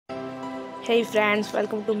Hey friends,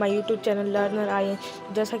 welcome to my YouTube channel learner Aryan.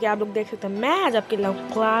 जैसा कि आप लोग देख सकते हैं, मैं आज आपके लिए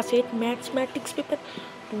क्लास 8 मैथमेटिक्स पेपर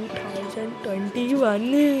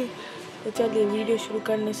 2021। तो चलिए वीडियो शुरू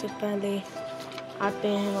करने से पहले आते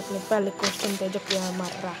हैं हम अपने पहले क्वेश्चन पे, जो कि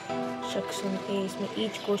हमारा सेक्शन ए। इसमें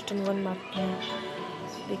ईच क्वेश्चन 1 मार्क के हैं।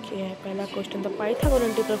 देखिए पहला क्वेश्चन था Pythagoras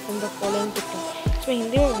integral from the following picture. इसमें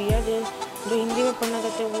हिंदी में दिया, जो हिंदी में पढ़ना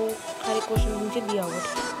चाहते हैं वो सारे क्वेश्चन नीचे दिया हुआ है।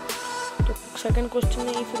 तो सेकंड क्वेश्चन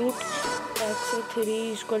है, if root x3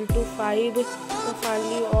 equal to 5, the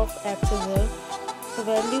value of x is the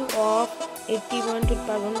value of 81 to the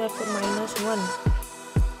power 1 therefore minus 1।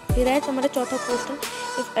 फिर है हमारा चौथा question,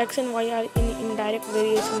 if x and y are in indirect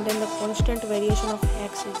variation then the constant variation of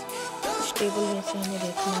x is। इस table में से हमें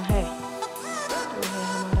देखना है। तो है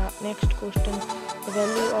हमारा next question, the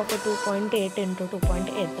value of a 2.8 into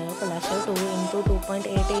 2.8 plus 2 into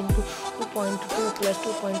 2.8 into 2.2 plus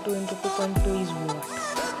 2.2 into 2.2 is what?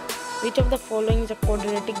 Which of the following is a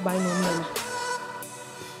quadratic binomial?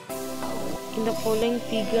 In the following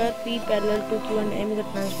figure, P parallel to Q and M is a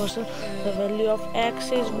transversal. The value of x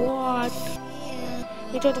is what?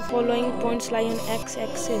 Which of the following points lie on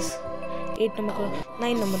x-axis? 8 number.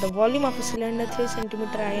 9 number. The volume of a cylinder 3 cm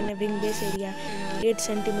and a wing base area 8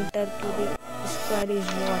 cm cubic square is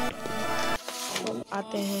what? तो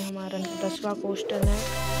आते हैं हमारा 10वां question है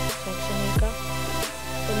section A का।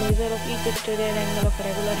 The measure of each exterior angle of a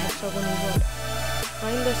regular hexagon is what?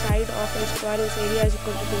 Find the side of a square whose area is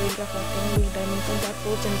equal to the area of a rectangle whose dimensions are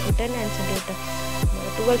 4 cm, 10 and cm.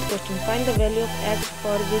 12th question. Find the value of x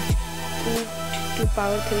for which 2 to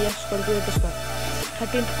power 3x equal to 8 square.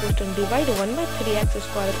 13th question. Divide 1 by 3x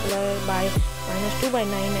square by minus 2 by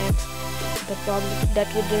 9x. The probability that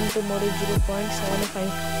will rain tomorrow is 0.75.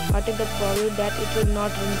 What is the probability that it will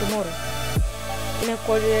not rain tomorrow? In a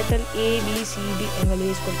quadrilateral ABCD, angle A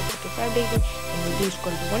is equal to 45 degree, angle B is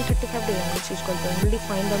equal to 135 degree, angle C is equal to angle D.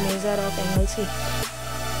 Find the measure of angle C।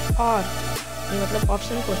 और ये मतलब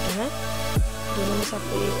option question है, दोनों में से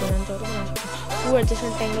आपको एक बनाना चाहो तो बना सकते हैं। 2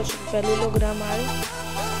 adjacent angles of parallelogram are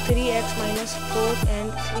 3x minus 4 and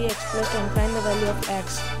 3x plus 10. Find the value of x।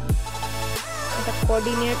 The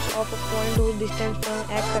coordinates of a point whose distance from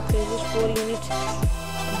x-axis is 4 units,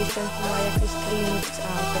 distance from y-axis 3 units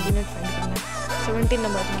are coordinate find करना है। 17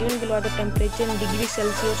 number. Given below are the temperature in degree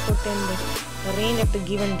Celsius for 10 days. The range of the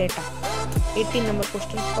given data. 18 number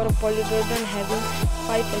question. For a polyhedron having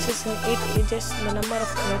 5 faces and 8 edges, the number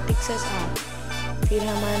of vertices are। फिर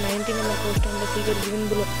हमारा 19 number question. The figure given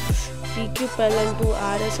below. PQ parallel to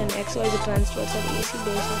RS and XY is a transversal AC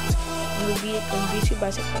base X. Angle B and BC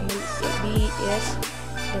bisect angle ABS.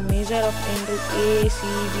 The measure of angle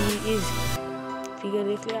ACB is। Figure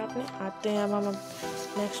देख लिया आपने। आते हैं अब हम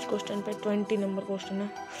next question पे। 20 number question है,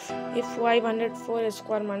 if 504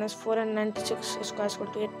 square minus 496 square equal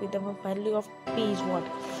to 8 the value of P is what?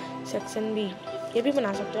 Section B, ये भी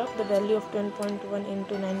बना सकते हो आप, the value of 10.1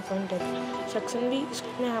 into 9.8। Section B,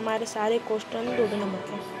 इसमें हमारे सारे क्वेश्चन 2 नंबर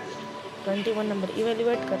के। 21 नंबर,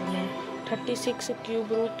 इवेल्युएट करना है 36 cube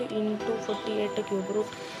root into 48 cube root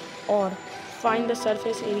और find the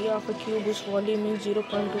surface area of a cube whose volume is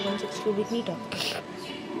 0.216 cubic meter।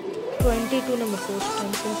 22 number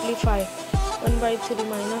question, simplify 1 by 3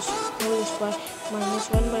 minus whole square minus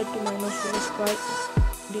 1 by 2 minus whole square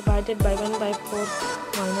divided by 1 by 4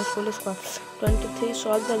 minus whole square। 23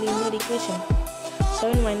 solve the linear equation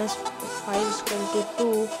 7 minus 5 is equal to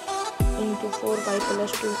 2 into 4 by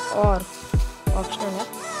plus 2 और optional है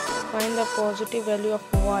find the positive value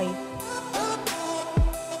of y।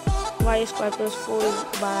 y square plus 4 is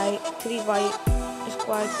by 3y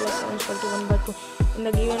square plus 7 is equal to 1 by 2। In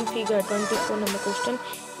the given figure 24 number question,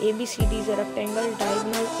 ABCD is a rectangle,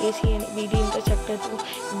 diagonal AC and BD intersect at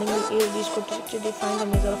angle AD is equal to 60 degree। Find the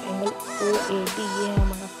measure of angle OAD। ये है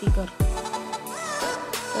हमारा figure.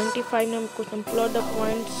 25 number question, plot the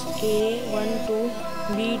points A1 2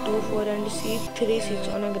 B2 4 and C3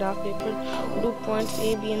 6 on a graph paper। Do points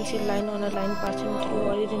A B and C line on a line passing through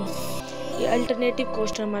origin। ये alternative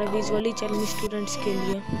question हमारे visually challenge students के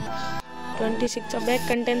लिए। 26 a bag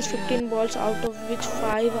contains 15 balls out of which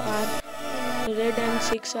 5 are red and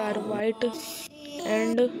 6 are white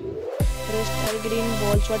and rest are green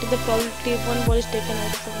balls। What is the probability if one ball is taken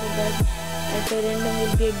out of the bag at a random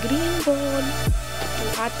will be a green ball। तो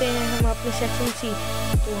आते हैं हम अपने section C.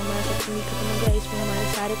 तो हमारा section B खत्म हो गया। इसमें हमारे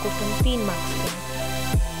सारे क्वेश्चन 3 मार्क्स के हैं।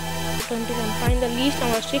 21 find the least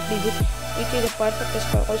number of 6 digits which is a perfect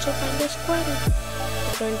square, also find the square root।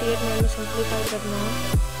 28 में हमें सिंप्लीफाई करना है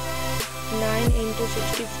 9 into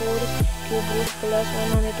 64 cube root plus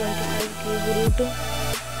 125 cube root to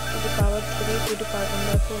the power 3 to the power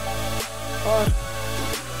 1/4 और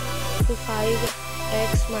 5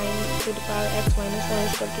 x minus to the power x minus 1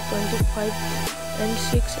 is equal to 25 and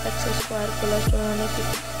 6x square plus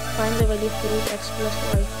 206. Find the value of root x plus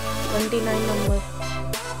y. 29 number.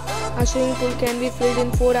 A swimming pool can be filled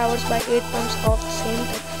in 4 hours by 8 pumps of the same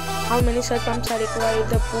type. How many such pumps are required if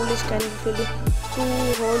the pool can be filled in 2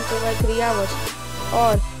 whole by 3 hours?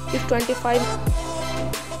 Or if 25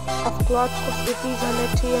 of cloth costs rupees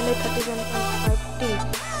 337.50,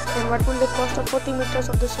 then what will the cost of 40 meters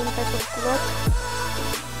of the same type of cloth?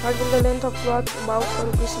 What will the length of cloth about for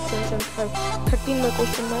rupees 675? 13 by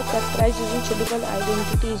question mark. Factorize using suitable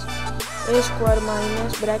identities. A square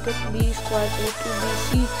minus bracket b square plus 2bc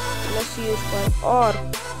plus c square, or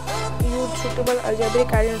use suitable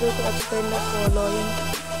algebraic identity to explain the following: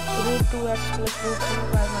 root 2x plus root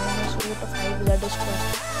 2y minus root 5z square.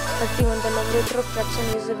 31. The numerator of fraction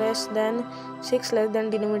is less than 6 less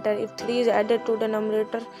than denominator. If 3 is added to the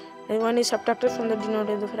numerator and 1 is subtracted from the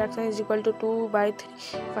denominator, the fraction is equal to 2 by 3.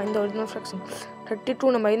 Find the original fraction.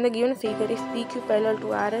 32 number. In the given figure, if PQ parallel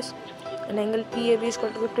to RS and angle PAB is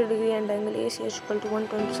equal to 50 degree and angle AC is equal to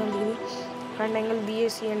 127 degree, find angle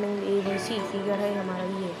BAC and angle ABC. Figure है हमारा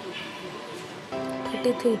ये.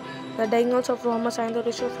 33. The diagonals of Rhombus assign the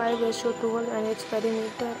ratio 5:12 and its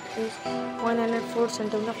perimeter is 104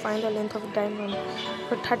 cm. Find the length of the diagonal.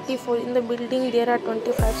 For 34. In the building there are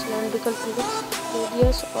 25 cylindrical pillars,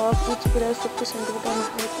 radius of each pillar is 50 cm and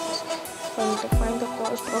height is. Find the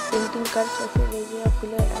cost of painting curves of a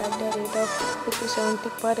pillar at the rate of 50-70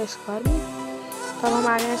 per square meter. अब हम आ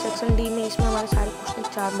गए हैं section D में. इसमें हमारे सारे question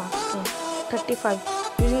 4 marks के हैं. 35.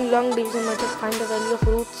 Using long division method, find the value of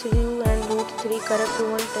root 3 and root 3. Correct to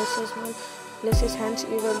one decimal places, hence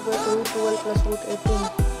evaluate root 12 plus root 18.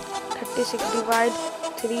 36. Divide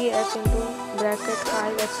 3x into bracket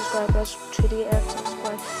 5x square plus 3x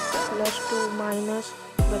square plus 2 minus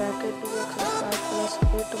bracket 2x square plus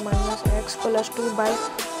 8 minus x plus 2 by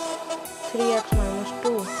 3x minus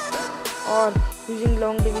 2. Or using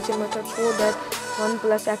long division method, show that 1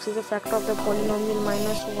 plus x is a factor of the polynomial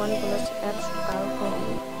minus 1 plus x square.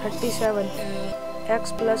 37. X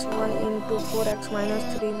plus 1 into 4x minus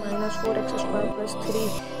 3 minus 4x square plus 3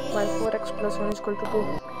 by 4x plus 1 is equal to 2.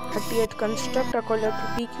 38. Construct a quadrant to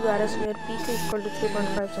PQRS where PQ is equal to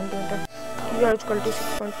 3.5 cm, QR is equal to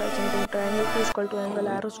 6.5 cm, angle Q is equal to angle R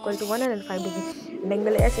is equal to 105 degree, and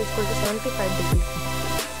angle S is equal to 75 degree.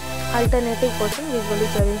 Alternative question visually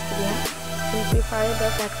arranged to simplify the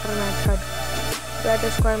factor method. Z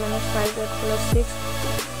square minus 5z plus 6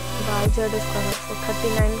 by z square. So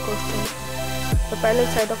 39 question. The parallel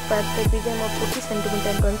side of trapezium of 40 cm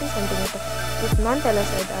and 20 cm with non-parallel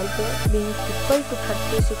side alpha being equal to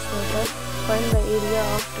 36 meter. Find the area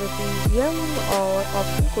of trapezium or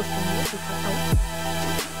option question में लिखा था.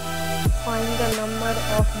 Find the number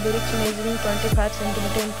of bricks measuring 25 cm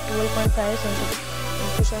and 12.5 cm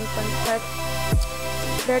into 7.5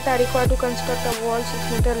 that are required to construct a wall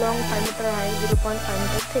 6 meter long, 5 meter high, 0.5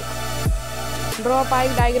 meter thick. Draw a pie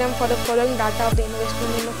diagram for the following data of the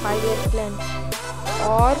investment in a 5-year plan.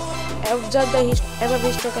 Or observe the above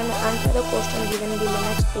histogram and answer the question given below.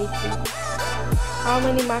 Next page. How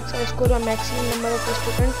many marks are scored by maximum number of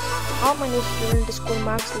students? How many students score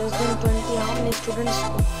marks less than 20? How many students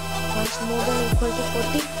score marks more than equal to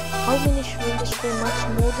 40? How many students score marks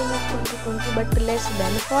more than equal to 20 but less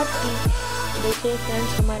than 40? देखिए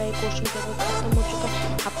friends, हमारा एक question paper खत्म हो चुका है.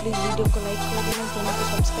 आप please video को like कर देना, चैनल को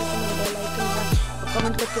सब्सक्राइब करना, बेल आइकन और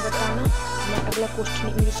कमेंट करके बताना मैं अगला क्वेश्चन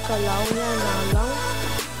इंग्लिश का लाऊं या ना लाऊं.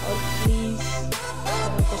 और प्लीज़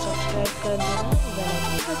चैनल को सब्सक्राइब कर देना, बेल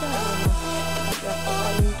आइकन बजा देना ताकि आपको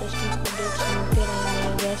और इंटरेस्टिंग अपडेट्स मिलते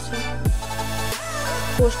रहेंगे. जैसे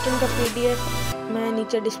क्वेश्चन का PDF मैं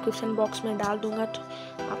नीचे डिस्क्रिप्शन बॉक्स में डाल दूंगा, तो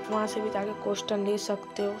आप वहाँ से भी जाके क्वेश्चन ले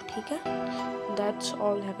सकते हो. ठीक है. That's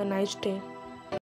all. Have a nice day.